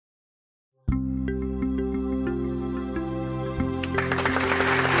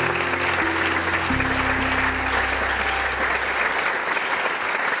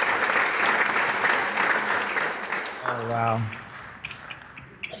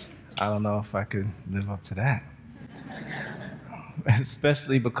I don't know if I could live up to that.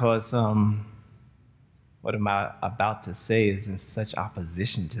 Especially because what am I about to say is in such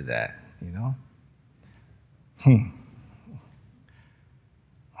opposition to that, you know?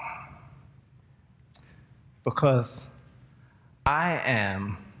 Because I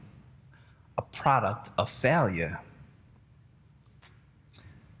am a product of failure.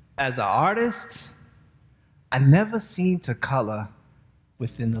 As an artist, I never seemed to color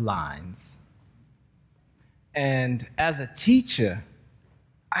within the lines. And as a teacher,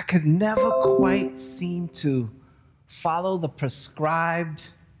 I could never quite seem to follow the prescribed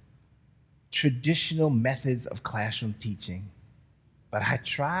traditional methods of classroom teaching. But I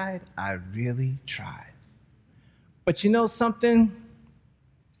tried, I really tried. But you know something?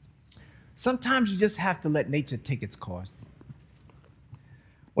 Sometimes you just have to let nature take its course.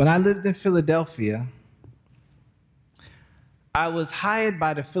 When I lived in Philadelphia, I was hired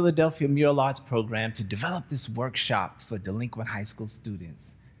by the Philadelphia Mural Arts Program to develop this workshop for delinquent high school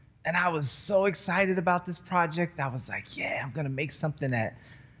students. And I was so excited about this project. I was like, yeah, I'm gonna make something that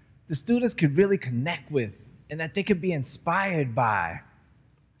the students could really connect with and that they could be inspired by.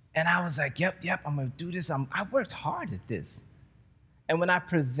 And I was like, yep, I'm gonna do this. I worked hard at this. And when I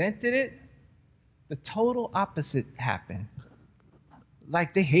presented it, the total opposite happened.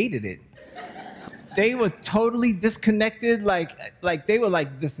 Like, they hated it. They were totally disconnected, like they were like,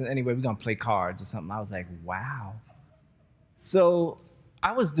 listen, anyway, we're gonna play cards or something. I was like, wow. So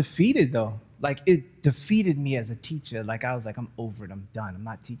I was defeated though. Like, it defeated me as a teacher. Like, I was like, I'm over it, I'm done, I'm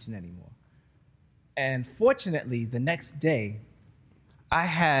not teaching anymore. And fortunately, the next day, I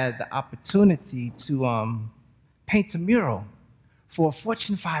had the opportunity to paint a mural for a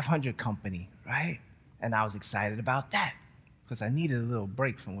Fortune 500 company, right? And I was excited about that because I needed a little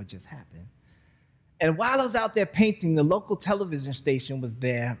break from what just happened. And while I was out there painting, the local television station was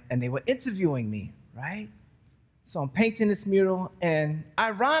there and they were interviewing me, right? So I'm painting this mural, and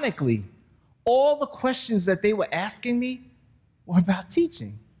ironically, all the questions that they were asking me were about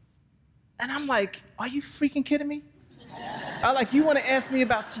teaching. And I'm like, are you freaking kidding me? I'm like, you want to ask me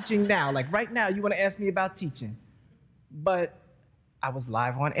about teaching now? Like, right now, you want to ask me about teaching? But I was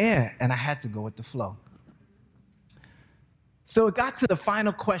live on air, and I had to go with the flow. So it got to the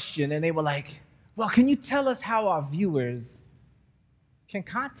final question, and they were like, well, can you tell us how our viewers can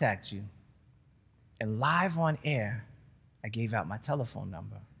contact you? And live on air, I gave out my telephone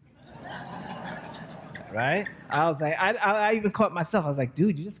number. Right? I was like, I even caught myself. I was like,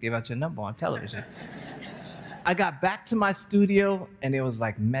 dude, you just gave out your number on television. I got back to my studio, and it was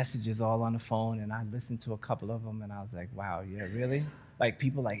like messages all on the phone, and I listened to a couple of them, and I was like, wow, yeah, really? Like,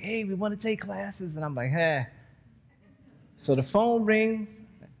 people like, hey, we want to take classes, and I'm like, hey. So the phone rings,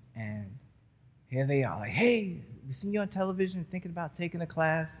 and here they are, like, hey, we seen you on television, thinking about taking a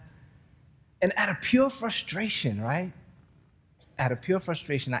class. And out of pure frustration, right? Out of pure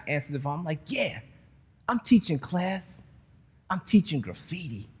frustration, I answered the phone. I'm like, yeah, I'm teaching class. I'm teaching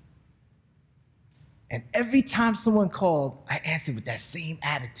graffiti. And every time someone called, I answered with that same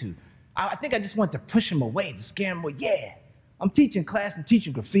attitude. I think I just wanted to push them away, to scare them away. Yeah, I'm teaching class, I'm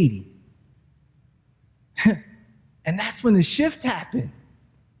teaching graffiti. And that's when the shift happened.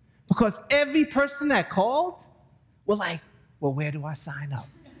 Because every person that called was like, well, where do I sign up?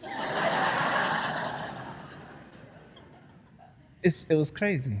 It was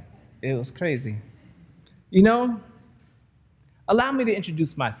crazy. It was crazy. You know, allow me to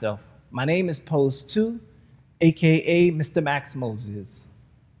introduce myself. My name is Pose 2, AKA Mr. Maxx Moses.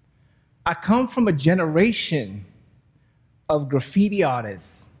 I come from a generation of graffiti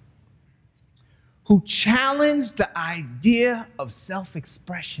artists who challenged the idea of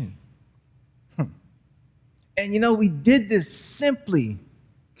self-expression. And you know, we did this simply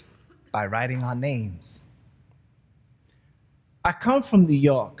by writing our names. I come from New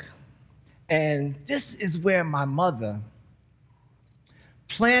York, and this is where my mother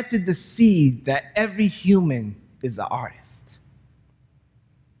planted the seed that every human is an artist.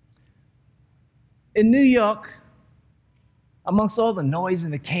 In New York, amongst all the noise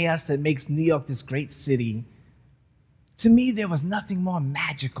and the chaos that makes New York this great city, to me, there was nothing more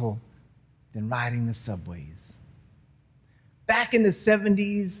magical than riding the subways. Back in the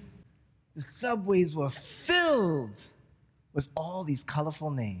 70s, the subways were filled with all these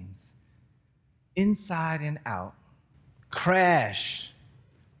colorful names. Inside and Out, Crash,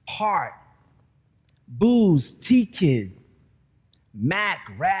 Part, Booze, T-Kid,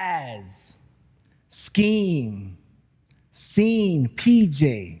 Mac, Raz, Scheme, Scene,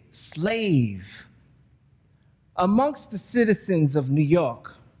 PJ, Slave. Amongst the citizens of New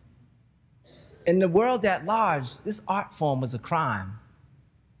York, in the world at large, this art form was a crime.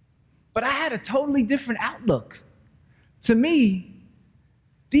 But I had a totally different outlook. To me,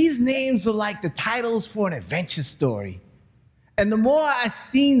 these names were like the titles for an adventure story. And the more I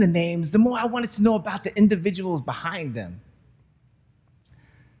seen the names, the more I wanted to know about the individuals behind them.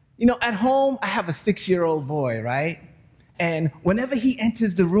 You know, at home, I have a 6-year-old boy, right? And whenever he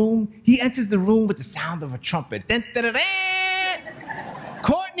enters the room with the sound of a trumpet. Dun, dun, dun, dun.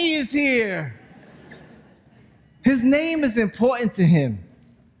 Courtney is here. His name is important to him.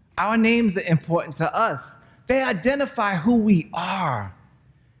 Our names are important to us. They identify who we are.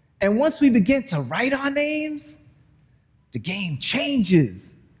 And once we begin to write our names, the game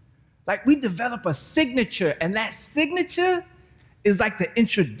changes. Like we develop a signature, and that signature is like the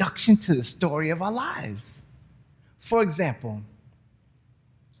introduction to the story of our lives. For example,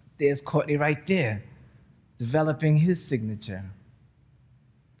 there's Courtney right there, developing his signature.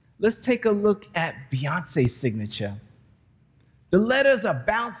 Let's take a look at Beyonce's signature. The letters are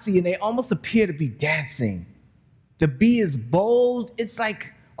bouncy and they almost appear to be dancing. The B is bold. It's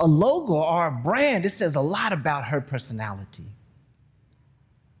like a logo or a brand. It says a lot about her personality.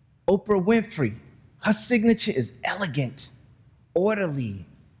 Oprah Winfrey, her signature is elegant, orderly,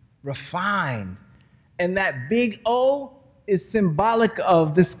 refined. And that big O is symbolic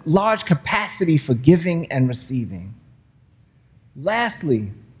of this large capacity for giving and receiving.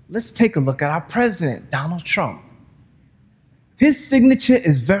 Lastly, let's take a look at our president, Donald Trump. His signature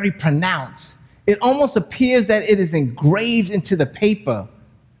is very pronounced. It almost appears that it is engraved into the paper.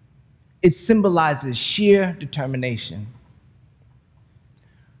 It symbolizes sheer determination.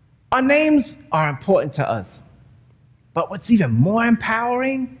 Our names are important to us, but what's even more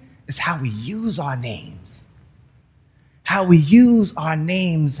empowering is how we use our names. How we use our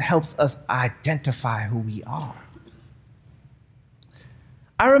names helps us identify who we are.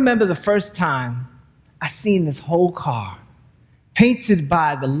 I remember the first time I seen this whole car painted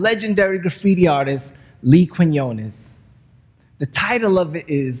by the legendary graffiti artist Lee Quinones. The title of it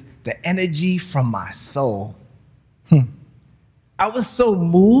is The Energy from My Soul. I was so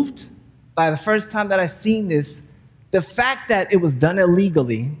moved by the first time that I seen this, the fact that it was done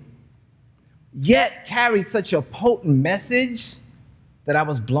illegally, yet carried such a potent message that I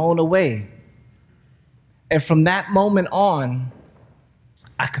was blown away. And from that moment on,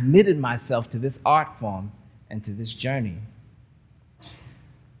 I committed myself to this art form and to this journey.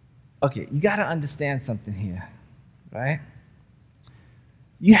 Okay, you gotta understand something here, right?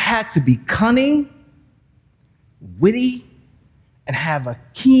 You had to be cunning, witty, and have a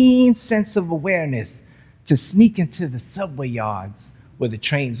keen sense of awareness to sneak into the subway yards where the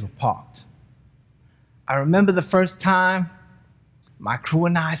trains were parked. I remember the first time my crew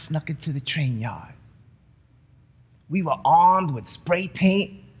and I snuck into the train yard. We were armed with spray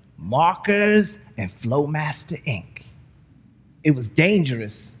paint, markers, and Flowmaster ink. It was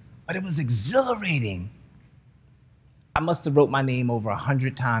dangerous, but it was exhilarating. I must have wrote my name over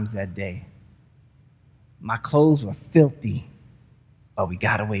 100 times that day. My clothes were filthy, but we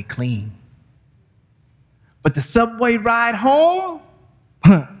got away clean. But the subway ride home,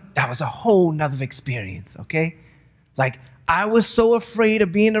 that was a whole nother experience, okay? Like, I was so afraid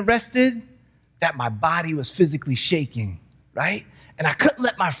of being arrested that my body was physically shaking, right? And I couldn't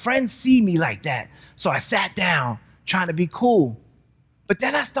let my friends see me like that. So I sat down, trying to be cool. But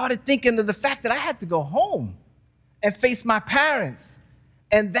then I started thinking of the fact that I had to go home and face my parents.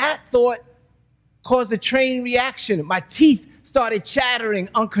 And that thought caused a train reaction. My teeth started chattering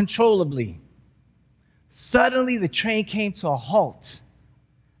uncontrollably. Suddenly, the train came to a halt,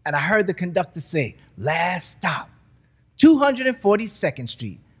 and I heard the conductor say, "Last stop, 242nd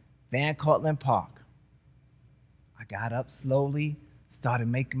Street, Van Cortlandt Park." I got up slowly, started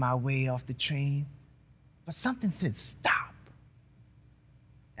making my way off the train, but something said, "Stop."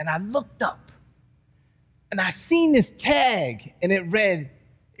 And I looked up, and I seen this tag, and it read,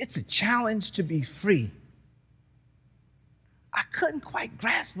 "It's a challenge to be free." I couldn't quite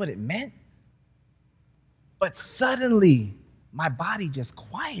grasp what it meant, but suddenly, my body just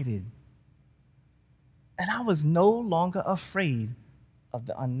quieted, and I was no longer afraid of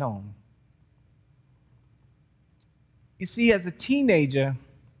the unknown. You see, as a teenager,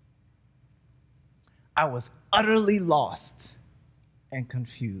 I was utterly lost and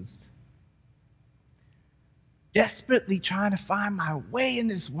confused, desperately trying to find my way in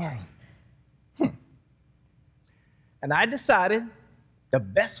this world. And I decided the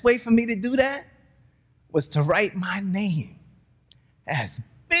best way for me to do that was to write my name as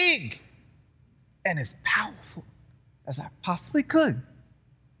big and as powerful as I possibly could.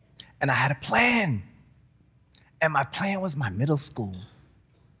 And I had a plan. And my plan was my middle school.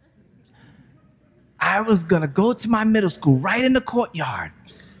 I was gonna go to my middle school right in the courtyard,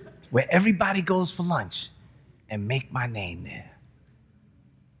 where everybody goes for lunch and make my name there.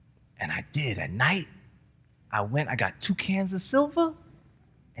 And I did. At night, I got 2 cans of silver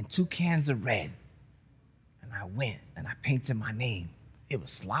and 2 cans of red. And I went and I painted my name. It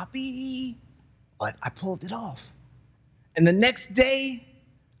was sloppy, but I pulled it off. And the next day,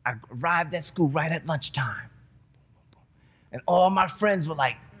 I arrived at school right at lunchtime. And all my friends were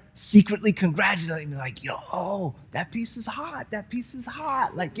like secretly congratulating me, like, yo, that piece is hot, that piece is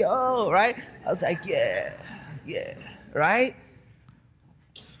hot. Like, yo, right? I was like, yeah, right?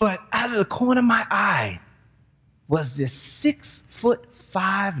 But out of the corner of my eye was this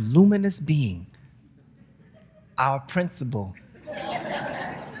 6'5" luminous being, our principal,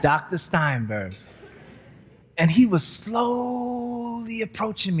 Dr. Steinberg. And he was slowly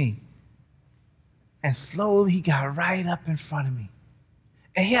approaching me. And slowly he got right up in front of me.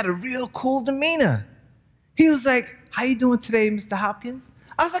 And he had a real cool demeanor. He was like, how you doing today, Mr. Hopkins?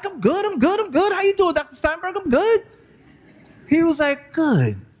 I was like, I'm good. How you doing, Dr. Steinberg? I'm good. He was like,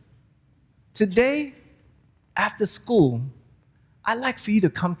 good. Today, after school, I'd like for you to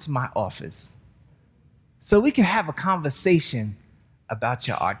come to my office so we can have a conversation about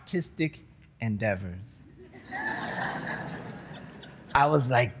your artistic endeavors. I was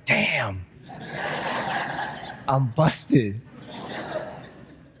like, damn, I'm busted.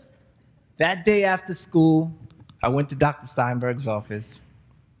 That day after school, I went to Dr. Steinberg's office,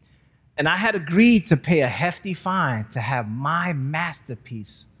 and I had agreed to pay a hefty fine to have my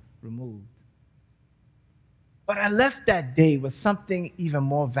masterpiece removed. But I left that day with something even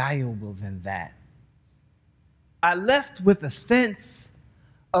more valuable than that. I left with a sense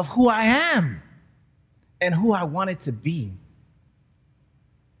of who I am and who I wanted to be.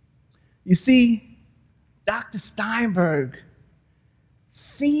 You see, Dr. Steinberg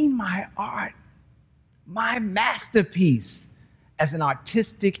seen my art, my masterpiece, as an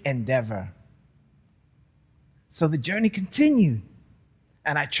artistic endeavor. So the journey continued,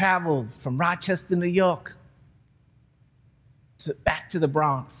 and I traveled from Rochester, New York, back to the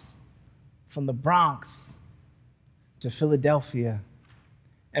Bronx, from the Bronx to Philadelphia,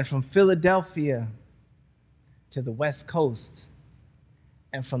 and from Philadelphia to the West Coast,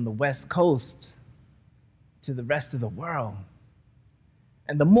 and from the West Coast to the rest of the world.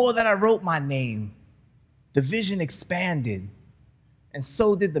 And the more that I wrote my name, the vision expanded, and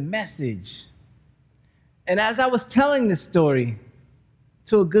so did the message. And as I was telling this story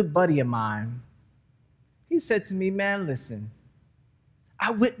to a good buddy of mine, he said to me, man, listen,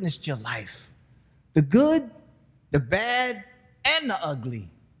 I witnessed your life, the good, the bad, and the ugly.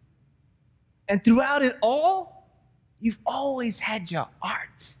 And throughout it all, you've always had your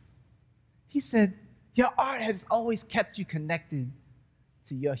art. He said, your art has always kept you connected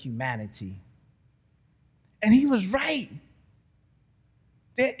to your humanity. And he was right.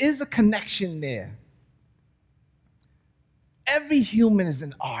 There is a connection there. Every human is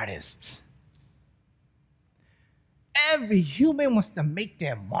an artist. Every human wants to make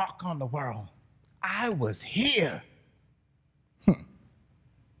their mark on the world. I was here.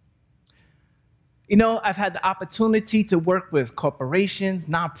 You know, I've had the opportunity to work with corporations,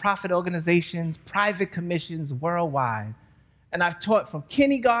 nonprofit organizations, private commissions worldwide. And I've taught from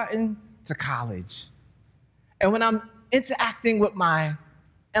kindergarten to college. And when I'm interacting with my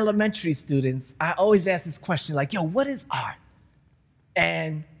elementary students, I always ask this question, like, yo, what is art?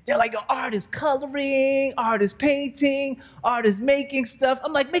 And they're like, yo, art is coloring, art is painting, art is making stuff.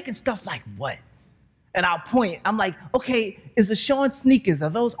 I'm like, making stuff like what? And I'll point. I'm like, okay, is the showing sneakers, are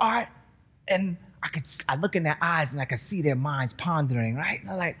those art? And I look in their eyes and I can see their minds pondering, right? And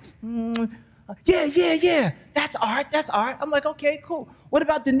they're like, yeah, that's art. I'm like, okay, cool. What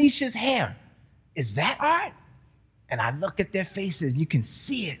about Denisha's hair? Is that art? And I look at their faces, you can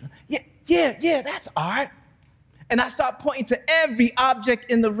see it. Yeah, that's art. And I start pointing to every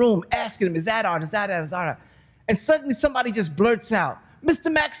object in the room, asking them, is that art? Is that art? And suddenly somebody just blurts out,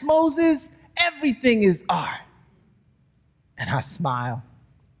 Mr. Max Moses, everything is art. And I smile.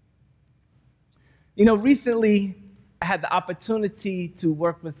 You know, recently, I had the opportunity to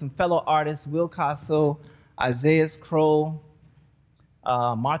work with some fellow artists, Will Casso, Isaiah Kroll,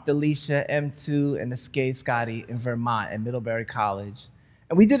 Martha Alicia, M2, and Escape Scotty in Vermont at Middlebury College.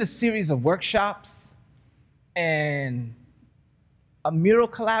 And we did a series of workshops and a mural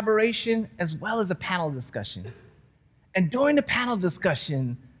collaboration, as well as a panel discussion. And during the panel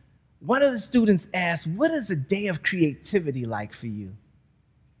discussion, one of the students asked, what is a day of creativity like for you?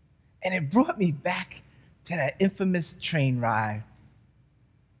 And it brought me back to that infamous train ride.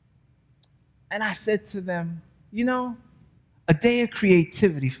 And I said to them, you know, a day of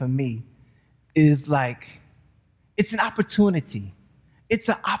creativity for me is like, it's an opportunity. It's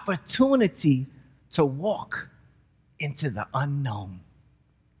an opportunity to walk into the unknown.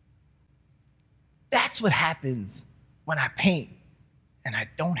 That's what happens when I paint and I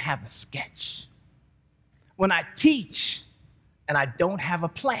don't have a sketch. When I teach and I don't have a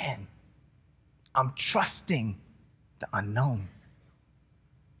plan, I'm trusting the unknown.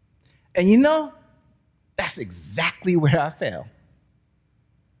 And you know, that's exactly where I fail.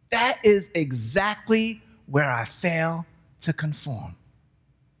 That is exactly where I fail to conform.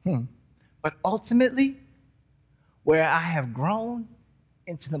 But ultimately, where I have grown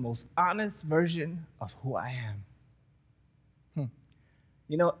into the most honest version of who I am.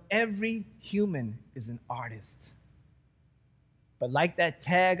 You know, every human is an artist. But like that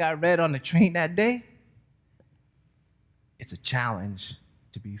tag I read on the train that day, it's a challenge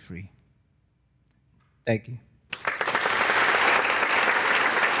to be free. Thank you.